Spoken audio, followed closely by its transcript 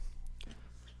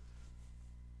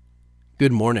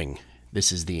Good morning.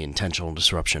 This is the Intentional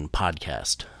Disruption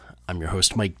Podcast. I'm your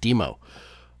host, Mike Demo.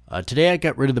 Today I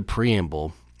got rid of the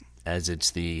preamble as it's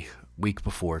the week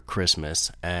before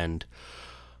Christmas, and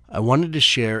I wanted to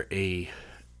share a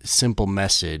simple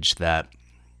message that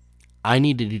I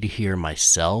needed to hear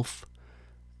myself,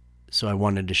 so I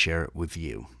wanted to share it with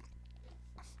you.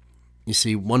 You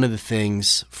see, one of the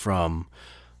things from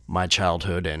my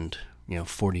childhood and,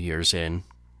 40 years in,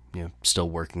 still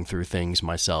working through things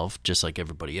myself, just like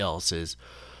everybody else, is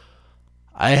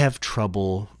I have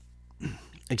trouble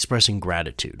expressing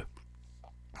gratitude.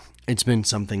 It's been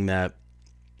something that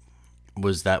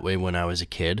was that way when I was a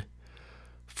kid.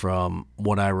 From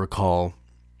what I recall,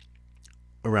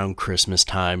 around Christmas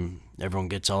time, everyone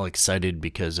gets all excited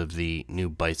because of the new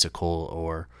bicycle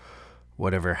or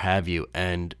whatever have you,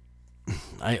 and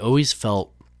I always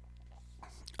felt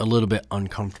a little bit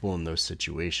uncomfortable in those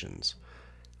situations.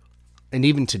 And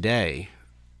even today,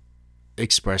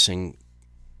 expressing,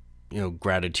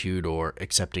 gratitude or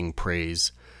accepting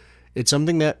praise, it's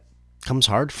something that comes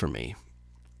hard for me.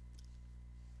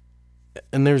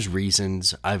 And there's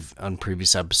reasons. I've, on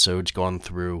previous episodes, gone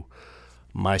through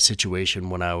my situation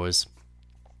when I was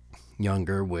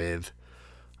younger with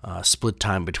split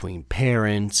time between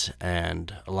parents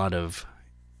and a lot of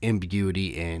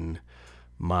ambiguity in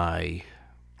my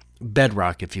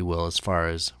bedrock, if you will, as far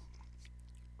as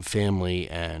family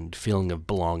and feeling of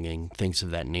belonging, things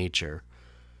of that nature.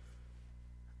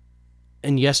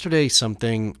 And yesterday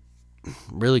something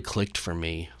really clicked for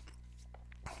me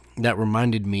that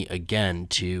reminded me again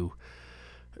to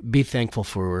be thankful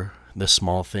for the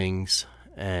small things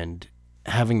and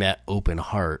having that open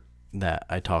heart that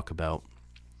I talk about.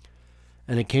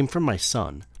 And it came from my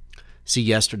son. See,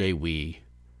 yesterday we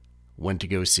went to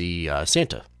go see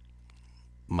Santa.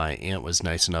 My aunt was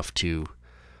nice enough to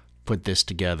put this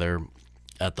together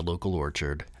at the local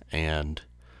orchard, and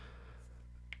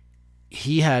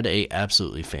he had a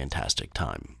absolutely fantastic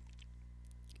time.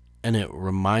 And it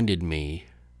reminded me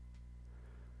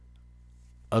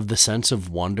of the sense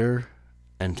of wonder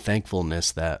and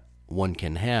thankfulness that one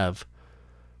can have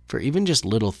for even just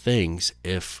little things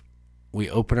if we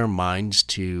open our minds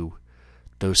to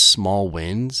those small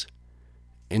wins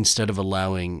instead of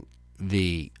allowing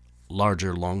the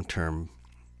larger long-term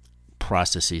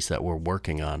processes that we're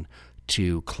working on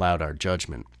to cloud our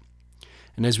judgment.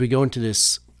 And as we go into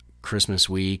this Christmas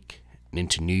week and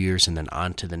into New Year's and then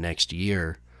on to the next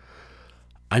year,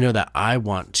 I know that I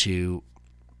want to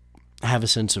have a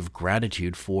sense of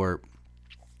gratitude for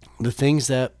the things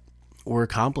that were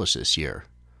accomplished this year.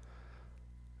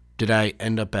 Did I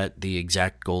end up at the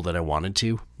exact goal that I wanted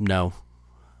to? No.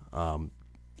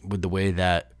 With the way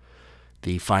that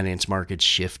the finance markets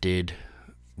shifted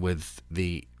with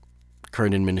the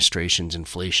current administration's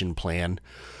inflation plan,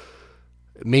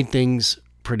 it made things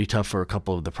pretty tough for a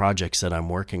couple of the projects that I'm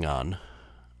working on.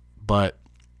 But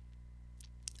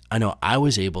I know I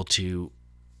was able to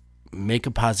make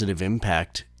a positive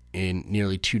impact in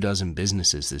nearly 24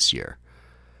 businesses this year.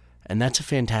 And that's a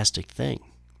fantastic thing.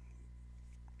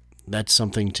 That's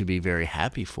something to be very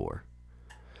happy for.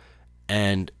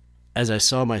 And as I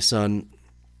saw my son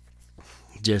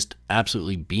just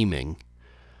absolutely beaming,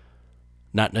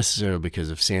 not necessarily because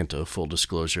of Santa, full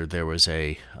disclosure, there was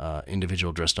a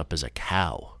individual dressed up as a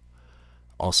cow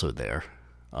also there.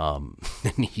 And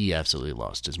he absolutely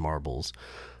lost his marbles.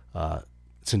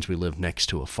 Since we live next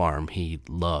to a farm, he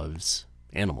loves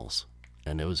animals.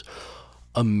 And it was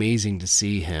amazing to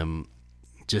see him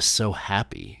just so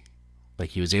happy. Like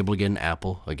he was able to get an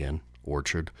apple, again,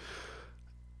 orchard.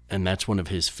 And that's one of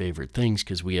his favorite things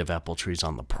because we have apple trees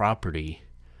on the property.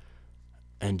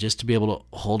 And just to be able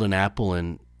to hold an apple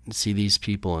and see these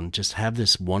people and just have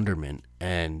this wonderment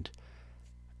and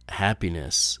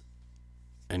happiness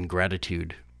and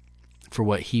gratitude for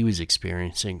what he was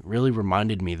experiencing really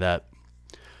reminded me that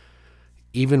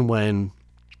even when,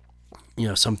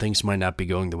 some things might not be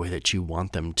going the way that you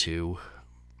want them to,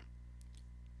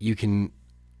 you can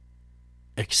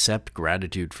accept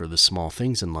gratitude for the small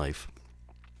things in life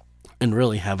and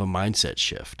really have a mindset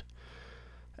shift.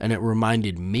 And it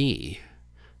reminded me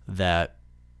that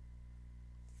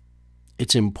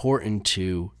it's important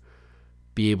to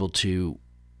be able to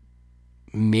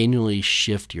manually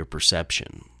shift your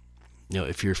perception.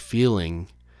 If you're feeling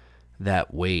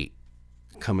that weight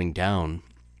coming down,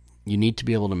 you need to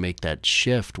be able to make that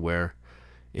shift where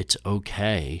it's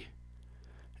okay.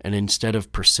 And instead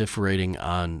of perseverating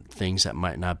on things that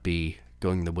might not be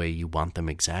going the way you want them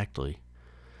exactly,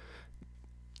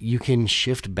 you can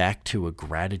shift back to a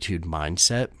gratitude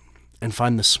mindset and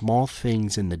find the small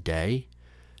things in the day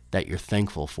that you're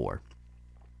thankful for.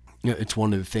 It's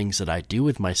one of the things that I do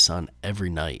with my son every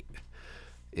night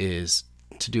is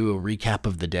to do a recap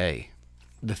of the day,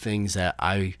 the things that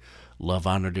I love,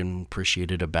 honored, and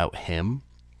appreciated about him,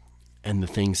 and the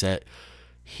things that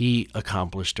he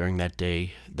accomplished during that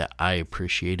day that I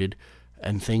appreciated,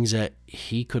 and things that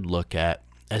he could look at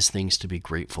as things to be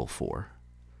grateful for.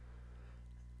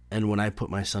 And when I put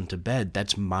my son to bed,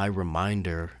 that's my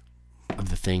reminder of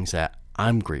the things that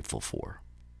I'm grateful for.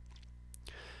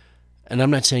 And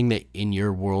I'm not saying that in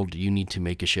your world you need to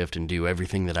make a shift and do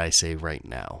everything that I say right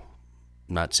now.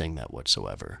 I'm not saying that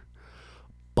whatsoever.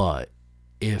 But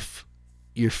if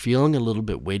you're feeling a little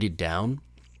bit weighted down,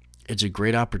 it's a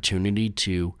great opportunity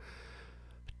to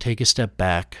take a step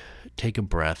back, take a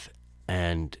breath,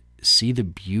 and see the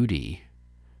beauty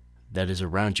that is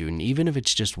around you. And even if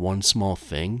it's just one small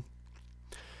thing,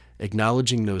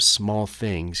 acknowledging those small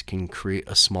things can create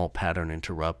a small pattern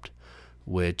interrupt,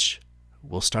 which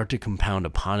will start to compound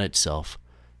upon itself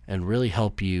and really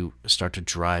help you start to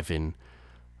drive in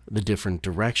the different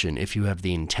direction if you have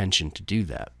the intention to do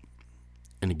that.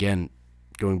 And again,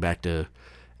 going back to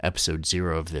episode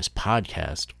 0 of this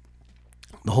podcast,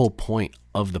 the whole point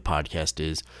of the podcast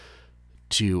is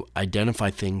to identify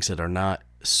things that are not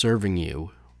serving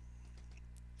you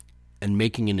and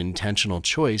making an intentional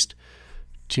choice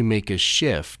to make a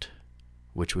shift,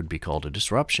 which would be called a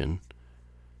disruption,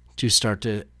 to start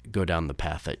to go down the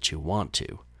path that you want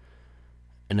to.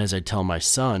 And as I tell my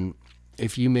son,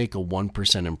 if you make a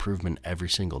 1% improvement every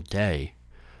single day,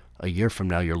 a year from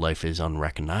now your life is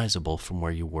unrecognizable from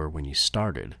where you were when you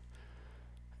started.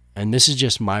 And this is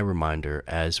just my reminder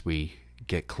as we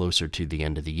get closer to the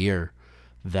end of the year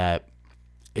that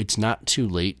it's not too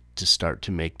late to start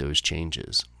to make those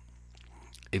changes.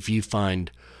 If you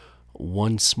find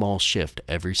one small shift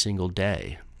every single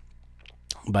day,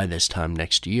 by this time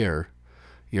next year,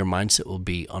 your mindset will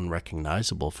be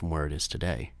unrecognizable from where it is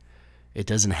today. It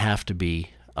doesn't have to be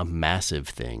a massive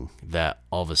thing that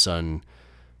all of a sudden,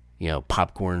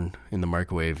 popcorn in the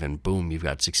microwave and boom, you've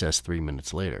got success 3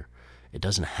 minutes later. It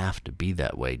doesn't have to be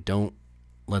that way. Don't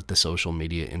let the social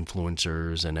media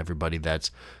influencers and everybody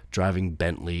that's driving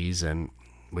Bentleys, and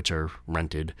which are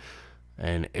rented,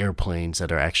 and airplanes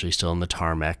that are actually still on the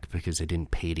tarmac because they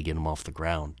didn't pay to get them off the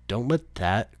ground. Don't let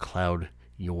that cloud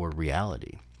your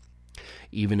reality.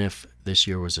 Even if this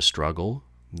year was a struggle,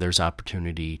 there's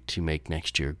opportunity to make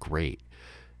next year great.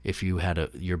 If you had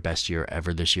your best year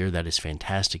ever this year, that is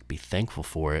fantastic. Be thankful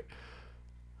for it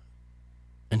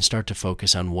and start to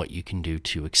focus on what you can do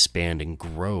to expand and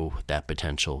grow that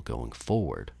potential going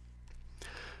forward.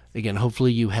 Again,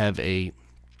 hopefully you have a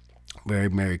very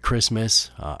Merry Christmas,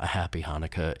 a Happy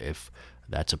Hanukkah if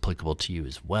that's applicable to you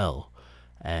as well.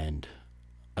 And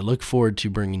I look forward to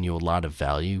bringing you a lot of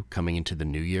value coming into the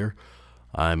new year.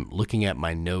 I'm looking at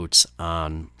my notes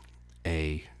on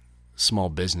a small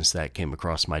business that came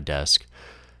across my desk,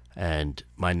 and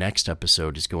my next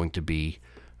episode is going to be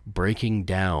breaking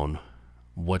down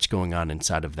what's going on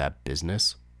inside of that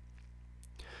business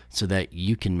so that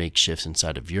you can make shifts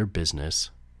inside of your business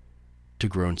to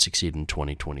grow and succeed in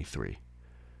 2023.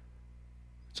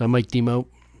 So I'm Mike Demo.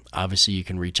 Obviously, you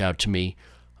can reach out to me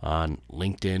on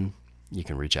LinkedIn. You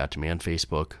can reach out to me on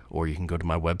Facebook, or you can go to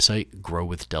my website,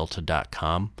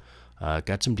 growwithdelta.com.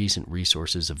 Got some decent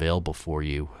resources available for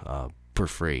you for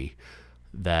free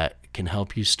that can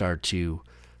help you start to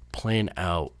plan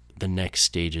out the next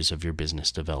stages of your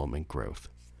business development growth.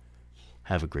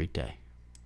 Have a great day.